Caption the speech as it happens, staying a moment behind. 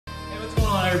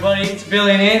everybody? It's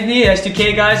Billy and Anthony,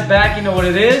 S2K guys back, you know what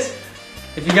it is.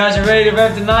 If you guys are ready to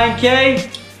rev to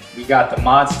 9K, we got the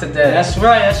mods today. That's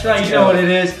right, you know what it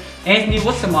is. Anthony,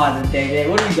 what's the mod of the day today?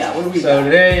 What do we got? So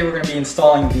today we're going to be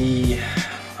installing the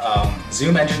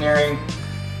Zoom Engineering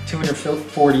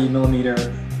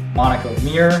 240mm Monaco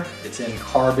mirror. It's in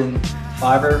carbon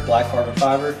fiber, black carbon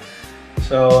fiber.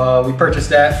 So we purchased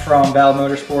that from Val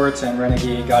Motorsports and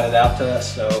Renegade got it out to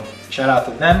us, so shout out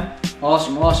to them.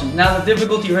 Awesome, awesome. Now the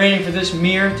difficulty rating for this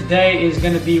mirror today is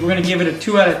going to be, we're going to give it a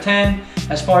 2 out of 10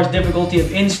 as far as difficulty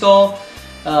of install.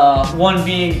 1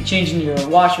 being changing your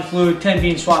washer fluid, 10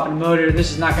 being swapping the motor.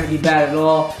 This is not going to be bad at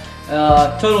all.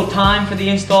 Total time for the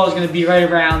install is going to be right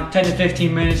around 10 to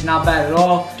 15 minutes, not bad at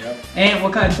all. Yep. And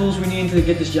what kind of tools we need to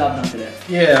get this job done today?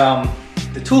 Yeah,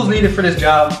 the tools needed for this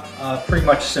job, pretty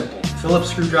much simple.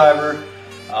 Phillips screwdriver.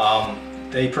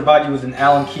 They provide you with an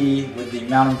Allen key with the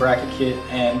mounting bracket kit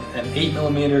and an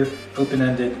 8mm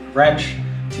open-ended wrench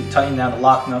to tighten down the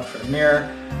lock nut for the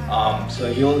mirror. So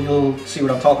you'll see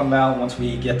what I'm talking about once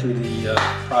we get through the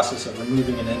process of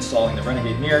removing and installing the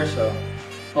Renegade mirror. So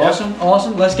awesome, yeah.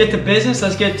 Awesome. Let's get to business.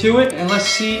 Let's get to it, and let's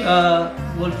see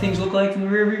what things look like in the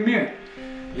rear view mirror.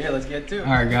 Yeah, let's get to it.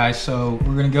 All right, guys. So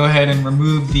we're gonna go ahead and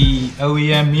remove the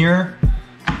OEM mirror.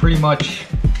 Pretty much,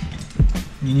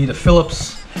 you need a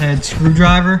Phillips head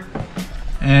screwdriver,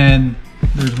 and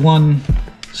there's one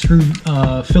screw,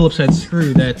 Phillips head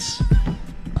screw that's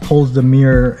holds the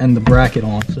mirror and the bracket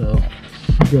on. So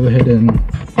go ahead and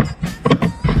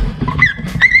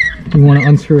you want to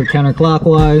unscrew it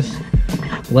counterclockwise,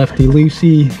 lefty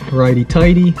loosey, righty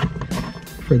tighty.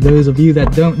 For those of you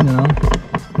that don't know,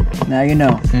 now you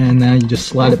know. And now you just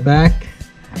slide it back,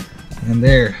 and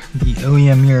there, the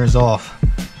OEM mirror is off.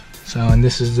 So, and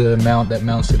this is the mount that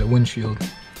mounts to the windshield.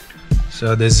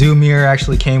 So the Zoom mirror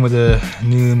actually came with a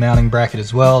new mounting bracket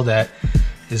as well that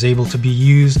is able to be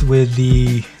used with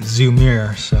the Zoom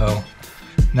mirror. So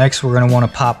next we're going to want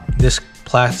to pop this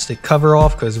plastic cover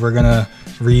off because we're going to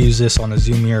reuse this on the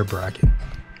Zoom mirror bracket.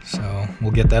 So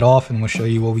we'll get that off and we'll show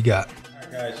you what we got.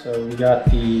 Alright guys, so we got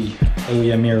the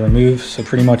OEM mirror removed. So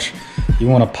pretty much you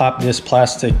want to pop this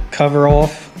plastic cover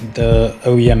off the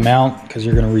OEM mount because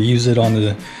you're going to reuse it on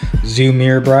the Zoom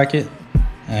mirror bracket.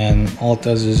 And all it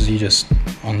does is you just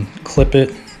unclip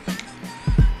it,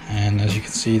 and as you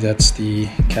can see, that's the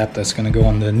cap that's going to go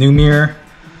on the new mirror.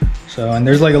 So, and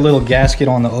there's like a little gasket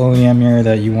on the OEM mirror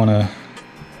that you want to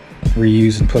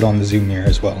reuse and put on the Zoom mirror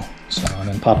as well. So, and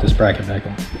then pop this bracket back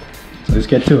on. So let's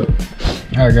get to it.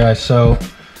 All right guys, so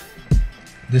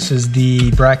this is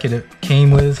the bracket it came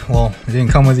with. Well, it didn't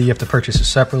come with it, you have to purchase it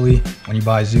separately when you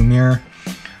buy a Zoom mirror.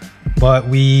 But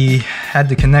we had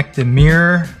to connect the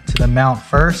mirror to the mount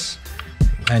first,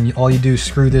 and all you do is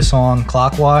screw this on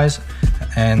clockwise,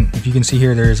 and if you can see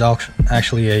here, there's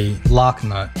actually a lock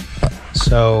nut.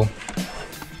 So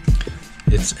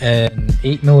it's an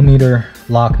 8mm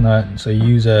lock nut, so you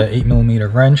use a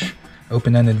 8mm wrench,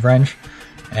 open-ended wrench,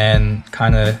 and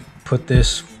kind of put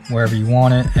this wherever you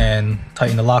want it and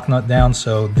tighten the lock nut down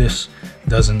so this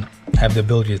doesn't have the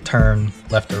ability to turn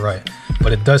left or right.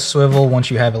 But it does swivel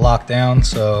once you have it locked down,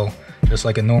 so just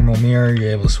like a normal mirror,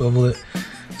 you're able to swivel it.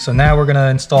 So now we're gonna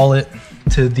install it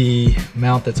to the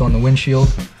mount that's on the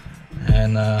windshield,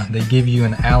 and they give you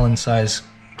an Allen size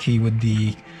key with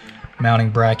the mounting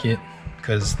bracket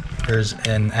because there's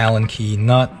an Allen key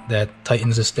nut that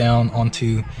tightens this down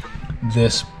onto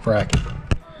this bracket.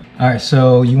 All right,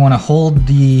 so you want to hold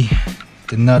the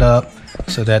nut up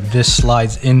so that this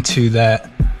slides into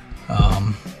that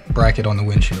bracket on the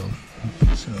windshield.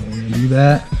 So we're gonna do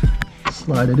that,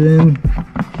 slide it in,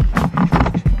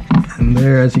 and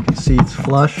there, as you can see, it's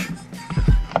flush,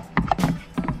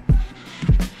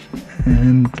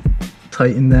 and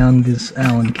tighten down this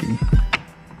Allen key.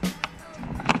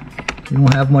 You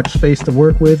don't have much space to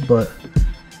work with, but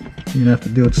you're gonna have to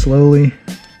do it slowly.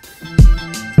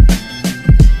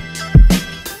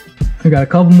 I got a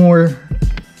couple more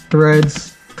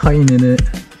threads tightening it,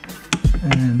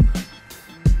 and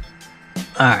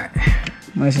alright.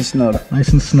 Nice and snug. Nice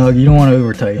and snug. You don't want to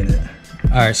over tighten it.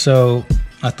 Alright, so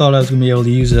I thought I was going to be able to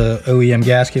use a OEM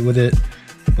gasket with it,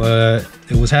 but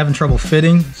it was having trouble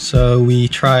fitting, so we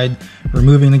tried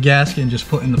removing the gasket and just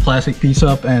putting the plastic piece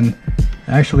up, and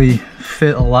actually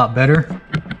fit a lot better.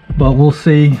 But we'll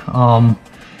see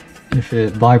if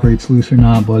it vibrates loose or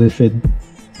not. But if it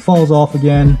falls off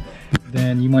again,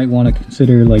 then you might want to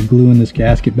consider like gluing this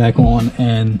gasket back on,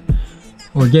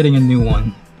 or getting a new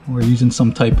one, or using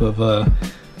some type of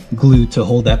glue to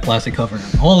hold that plastic cover.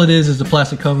 All it is the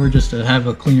plastic cover just to have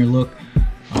a cleaner look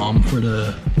for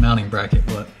the mounting bracket.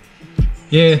 But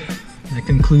yeah, that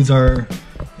concludes our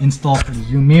install for the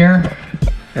Zoom mirror.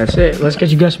 That's it. Let's get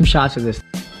you guys some shots of this.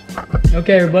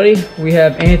 Okay, everybody, we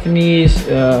have Anthony's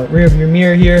rear view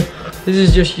mirror here. This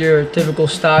is just your typical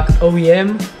stock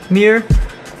OEM mirror.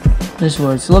 This is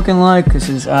what it's looking like. This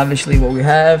is obviously what we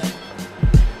have.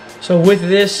 So with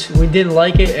this, we didn't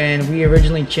like it, and we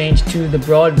originally changed to the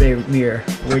Broadway mirror,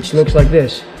 which looks like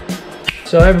this.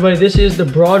 So everybody, this is the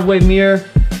Broadway mirror.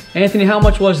 Anthony, how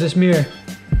much was this mirror?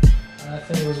 I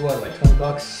think it was what, like 20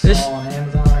 bucks on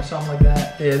Amazon or something like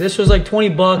that. Yeah, this was like 20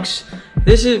 bucks.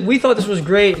 We thought this was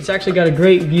great. It's actually got a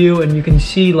great view, and you can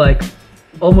see like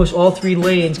almost all 3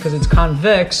 lanes because it's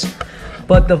convex.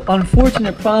 But the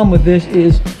unfortunate problem with this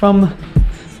is from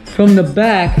the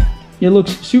back, it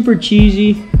looks super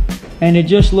cheesy, and it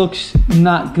just looks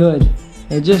not good.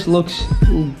 It just looks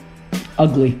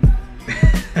ugly.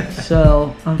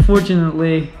 So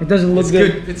unfortunately, it doesn't look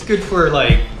good. It's good for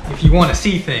like if you want to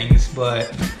see things, but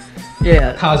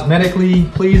yeah,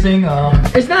 cosmetically pleasing.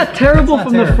 It's not terrible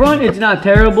from the front. It's not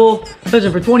terrible.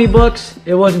 Listen, for 20 bucks,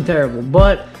 it wasn't terrible.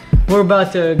 But we're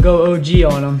about to go OG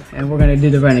on them, and we're gonna do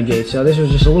the Renegade. So this was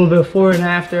just a little bit before and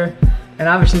after, and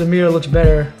obviously the mirror looks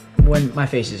better when my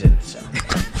face is in it. So.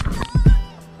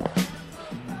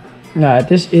 Now,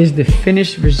 this is the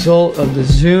finished result of the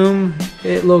zoom.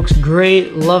 It looks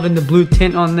great. Loving the blue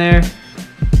tint on there.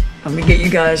 Let me get you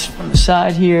guys from the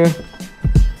side here.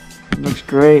 It looks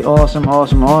great. Awesome,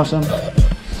 awesome, awesome.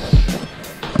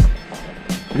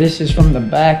 This is from the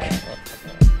back.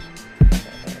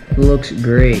 Looks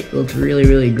great. Looks really,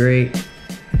 really great.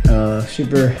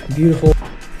 Super beautiful.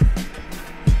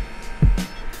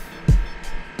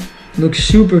 Looks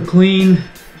super clean.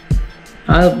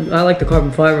 I like the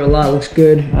carbon fiber a lot. It looks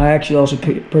good. I actually also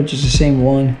purchased the same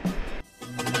one.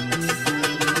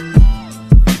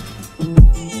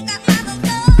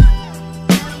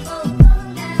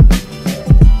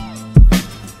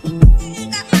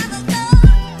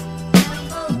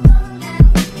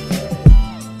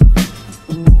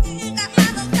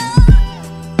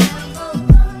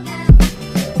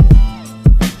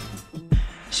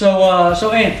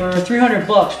 So Ant, for 300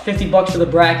 bucks, 50 bucks for the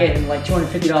bracket, and like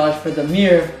 $250 for the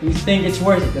mirror, you think it's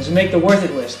worth it? Does it make the worth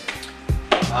it list?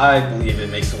 I believe it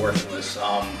makes the worth it list.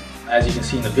 As you can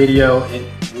see in the video, it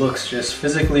looks just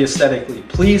physically, aesthetically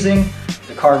pleasing.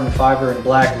 The carbon fiber in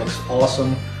black looks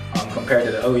awesome compared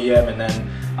to the OEM. And then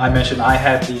I mentioned I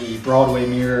had the Broadway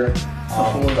mirror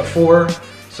before.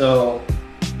 So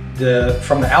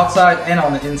from the outside and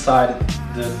on the inside,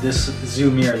 this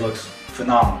zoom mirror looks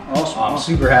phenomenal. Awesome. I'm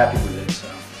super happy with it. So.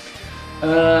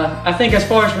 I think as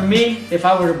far as for me, if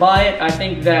I were to buy it, I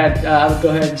think that I would go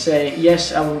ahead and say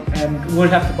yes, I would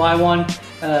have to buy one,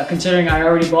 considering I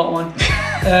already bought one.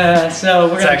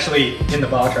 So it's actually in the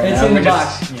box right now. It's in the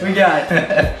box. Yeah. We got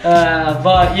it.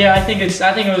 But yeah, I think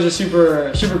it was a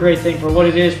super great thing for what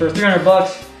it is. For 300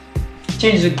 bucks,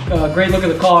 changes a great look of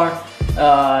the car.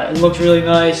 It looks really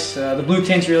nice. The blue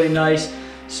tint's really nice.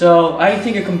 So how do you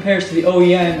think it compares to the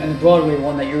OEM and the Broadway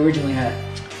one that you originally had?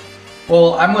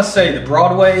 Well, I must say the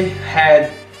Broadway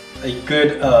had a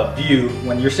good view.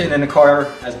 When you're sitting in the car,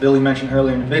 as Billy mentioned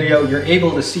earlier in the video, you're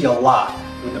able to see a lot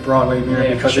with the Broadway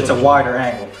mirror because it's a wider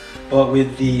angle. But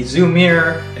with the zoom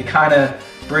mirror, it kind of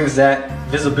brings that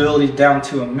visibility down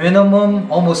to a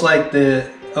minimum, almost like the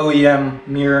OEM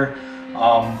mirror.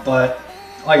 But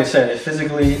like I said, it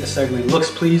physically, aesthetically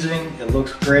looks pleasing. It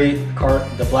looks great.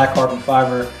 The black carbon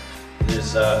fiber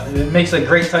it makes a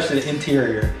great touch to the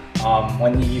interior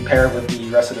when you pair it with the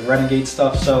rest of the Renegade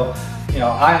stuff. So, you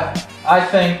know, I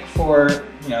think for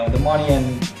the money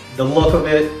and the look of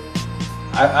it,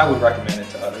 I would recommend it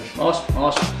to others. Awesome,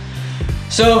 awesome.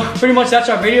 So pretty much that's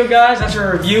our video, guys. That's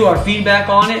our review, our feedback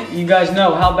on it. You guys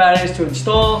know how bad it is to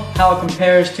install, how it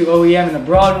compares to OEM and the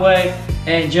Broadway,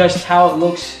 and just how it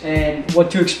looks and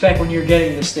what to expect when you're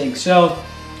getting this thing. So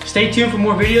stay tuned for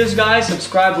more videos, guys.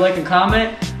 Subscribe, like, and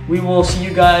comment. We will see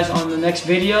you guys on the next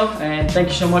video, and thank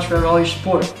you so much for all your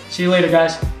support. See you later,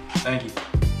 guys. Thank you.